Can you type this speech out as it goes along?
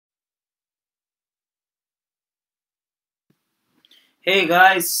Hey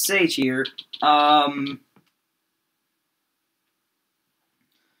guys, Sage here. I'm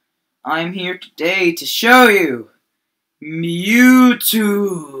here today to show you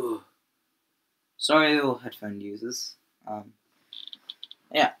Mewtwo. Sorry, little headphone users.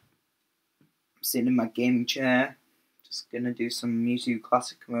 Yeah. I'm sitting in my gaming chair. Just gonna do some Mewtwo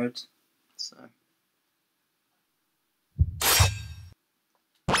Classic mode. So.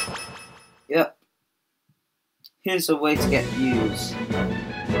 Yep. Here's a way to get views.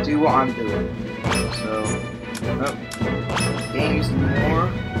 Do what I'm doing. So, games and more.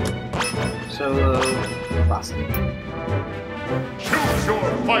 Solo, classic. Choose your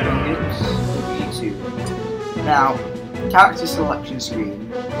fighter. It's Mewtwo. Now, character selection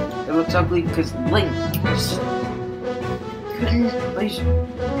screen. It looks ugly because Link just couldn't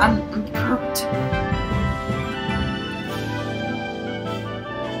uncooked.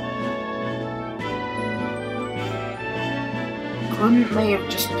 Couldn't they have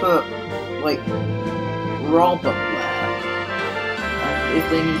just put, like, Rob up there? If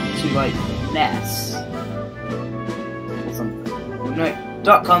they needed to, like, Ness or something. No,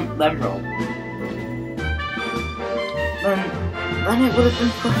 .com, then Rob. Then it would have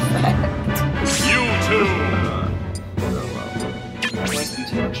been perfect. Mewtwo! I'm wasting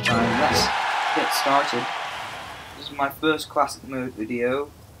too much time. Let's get started. This is my first classic mode video.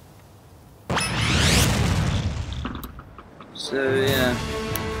 So yeah,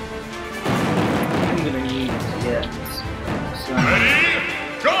 I'm gonna need to get some. Ready,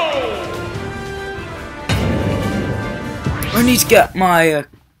 go! I need to get my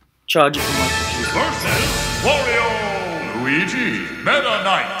charger for my computer. Versus Wario, Luigi, Meta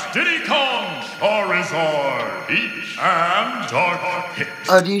Knight, Diddy Kong, Charizard, Peach, and Dark Pit.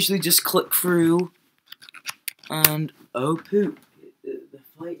 I'd usually just click through, and oh poop, the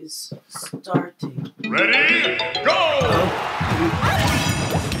fight is starting. Ready, go!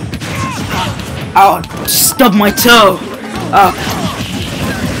 Ow, I stubbed my toe!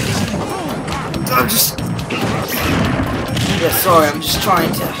 I'm just... Yeah, sorry, I'm just trying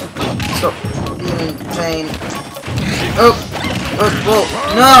to stop feeling the pain. Oh, well,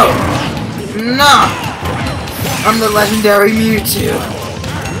 no! No! I'm the legendary Mewtwo!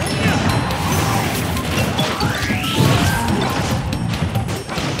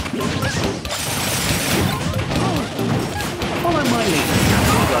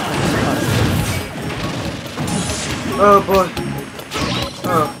 Oh boy.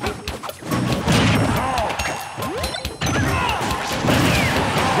 Oh.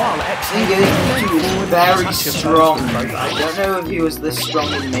 Mewtwo is very strong. I don't know if he was this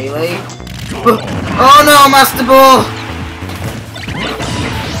strong in melee. Oh no, Master Ball!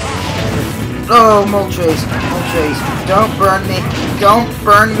 Oh, Moltres. Moltres. Don't burn me. Don't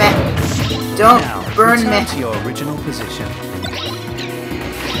burn me. Don't burn me. To your original position.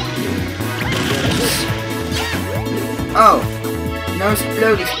 Oh, no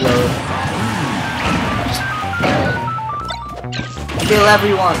explode. Kill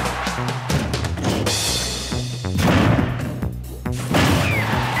everyone.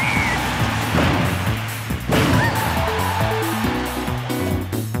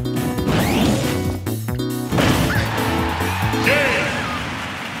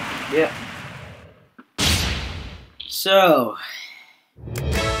 Yeah. So,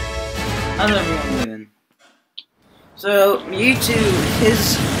 how's everyone doing? So, Mewtwo,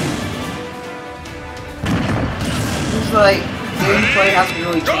 his like, gameplay hasn't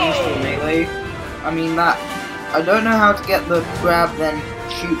really changed for melee. I mean, I don't know how to get the grab, then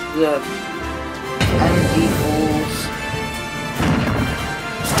shoot the energy balls.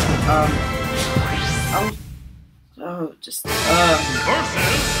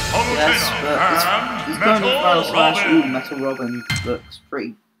 Yes, but he's going to Final Slash. Ooh, Metal Robin looks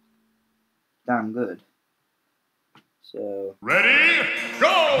pretty damn good. So. Ready,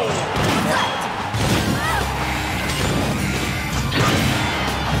 go!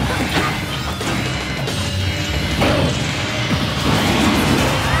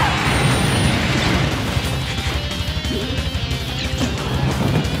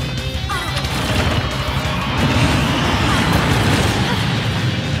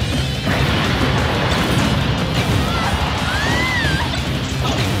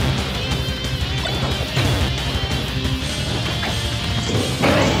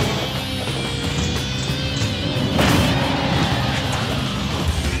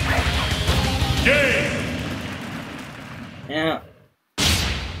 Yeah.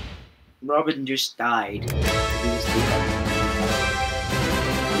 Robin just died.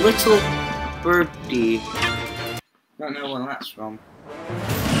 Little birdie. Don't know where that's from.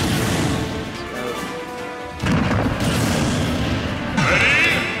 So.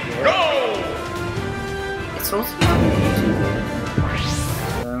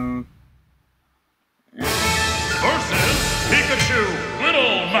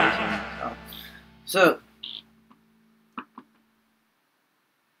 match. So,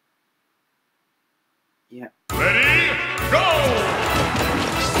 yeah. Ready, go!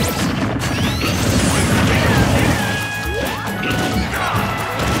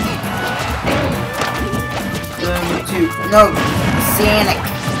 Mewtwo. No! Sonic!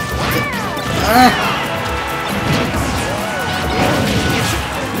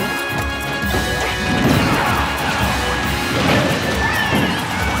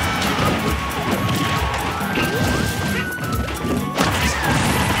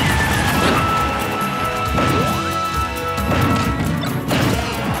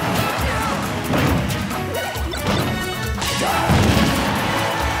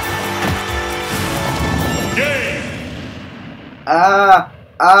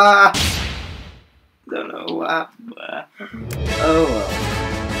 Don't know what happened there. Oh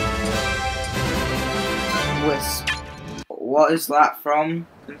well. Wisp. What is that from?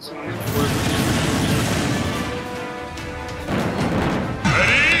 Ready,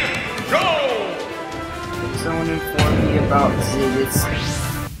 go! Can someone inform me about this?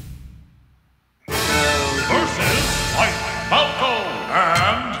 Versus White, Falco,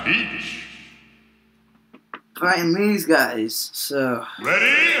 and Peach. Fighting these guys, so.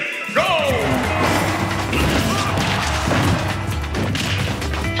 Ready, go!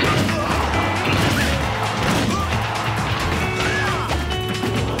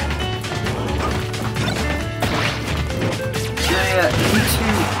 Yeah,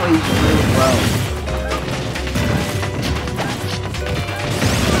 Mewtwo plays really well.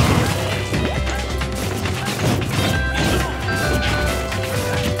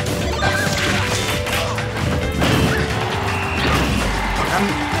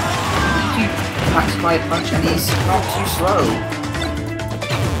 Mewtwo packs my punch and he's not too slow.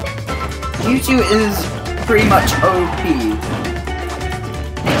 Mewtwo is pretty much OP.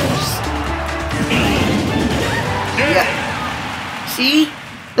 Yeah. See?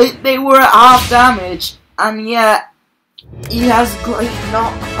 They were at half damage, and yet he has great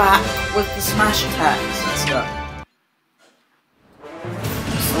knockback with the smash attacks and stuff.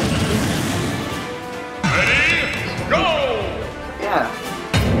 Ready, go! Yeah.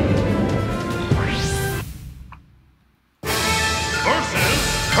 Versus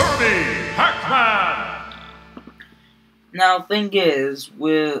Kirby, Pac-Man. Now, thing is,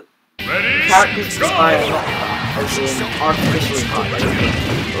 with Ready, characters go! inspired knockback, as in artificially high,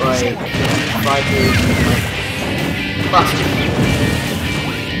 like 5 years, like plastic.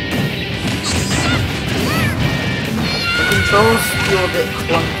 The controls feel a bit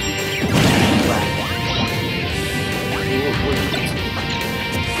clunky.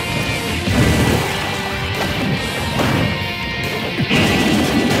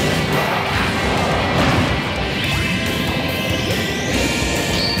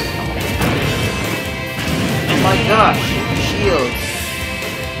 Oh my gosh, shields.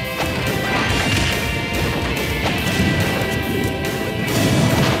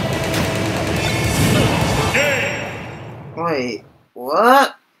 Wait,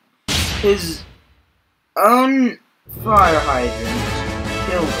 what? His own fire hydrant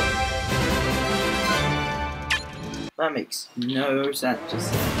killed him. That makes no sense to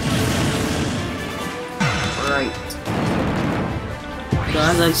say. Right. So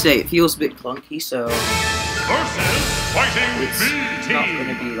as I say, it feels a bit clunky, so Versus Fighting it's not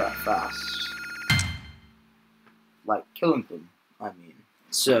gonna be that fast. Like killing them, I mean.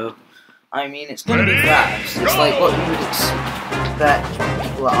 So I mean, it's gonna be fast. It's like what you would expect from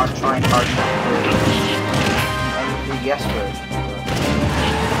people that are trying hard to the yes word.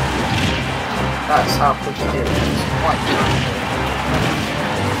 That's how quick it is. It's quite quick.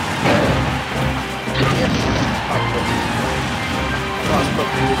 Yes, quite quick. Not as quick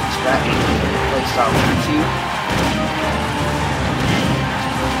as you would expect. Playstyle Mewtwo.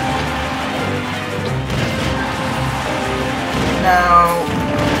 Now,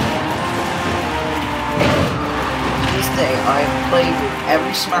 this day I have played with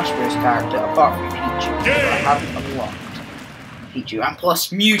every Smash Bros. Character apart from Pichu, but I haven't unlocked Pichu, and plus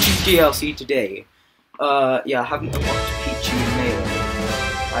Mewtwo DLC today. Yeah, I haven't unlocked Pichu in Melee.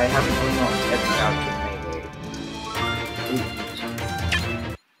 I haven't unlocked every character in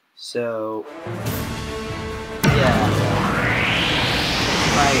Melee. So, yeah.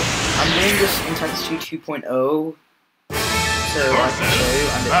 I'm doing this Intensity 2.0. So I can show you,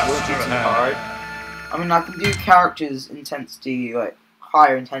 and it won't be too hard. I mean, I can do characters' intensity, like,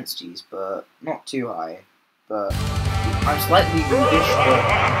 higher intensities, but not too high. But I'm slightly weakish, but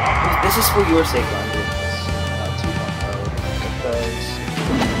this is for your sake that I'm doing this 2.0, because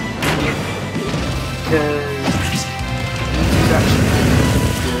Mewtwo's actually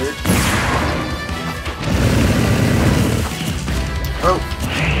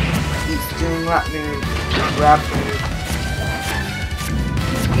that move, grab move.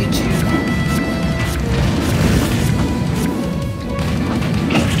 Mewtwo.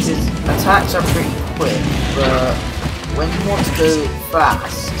 His attacks are pretty quick, but when you want to go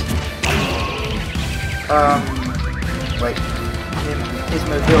fast, his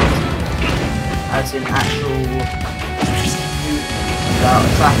mobility, as in actual movement without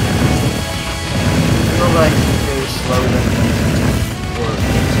attacking, I feel like he goes slower or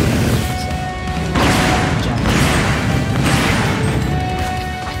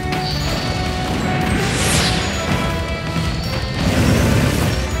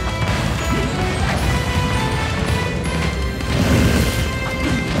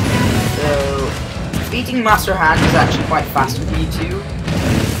beating Master Hand is actually quite fast with Mewtwo,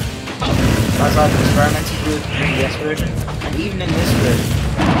 as I've experimented with the DS version, and even in this version,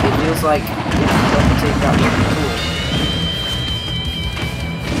 it feels like it doesn't take that long at all.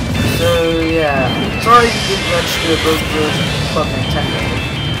 So yeah, sorry you didn't register both versions of Club Nintendo,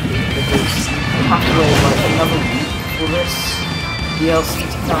 because you have to wait like another week for this DLC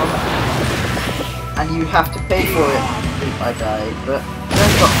to come, and you have to pay for it if I died, but I've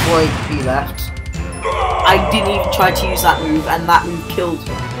only got 4 HP left. I didn't even try to use that move, and that move killed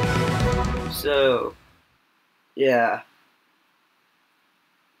me. So, yeah.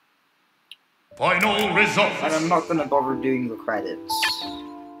 Final results. And I'm not gonna bother doing the credits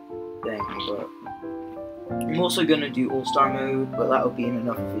thing, but I'm also gonna do All-Star mode, but that'll be in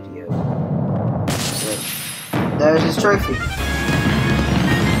another video. So, there's his trophy.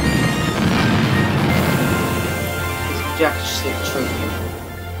 His Majestic trophy.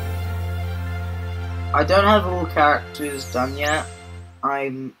 I don't have all characters done yet.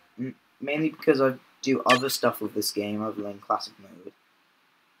 I'm mainly because I do other stuff with this game other than classic mode,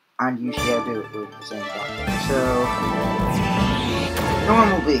 and usually I do it with the same platform. So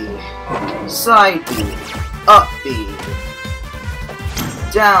normal B, side B, up B,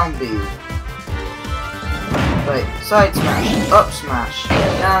 down B. Wait, side smash, up smash,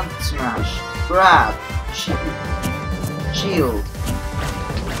 down smash, grab, shield,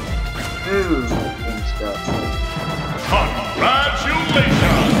 move. Congratulations!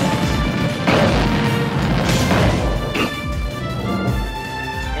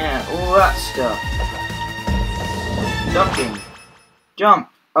 Yeah, all that stuff. Ducking. Jump.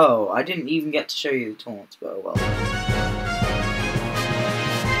 Oh, I didn't even get to show you the taunts, but oh well.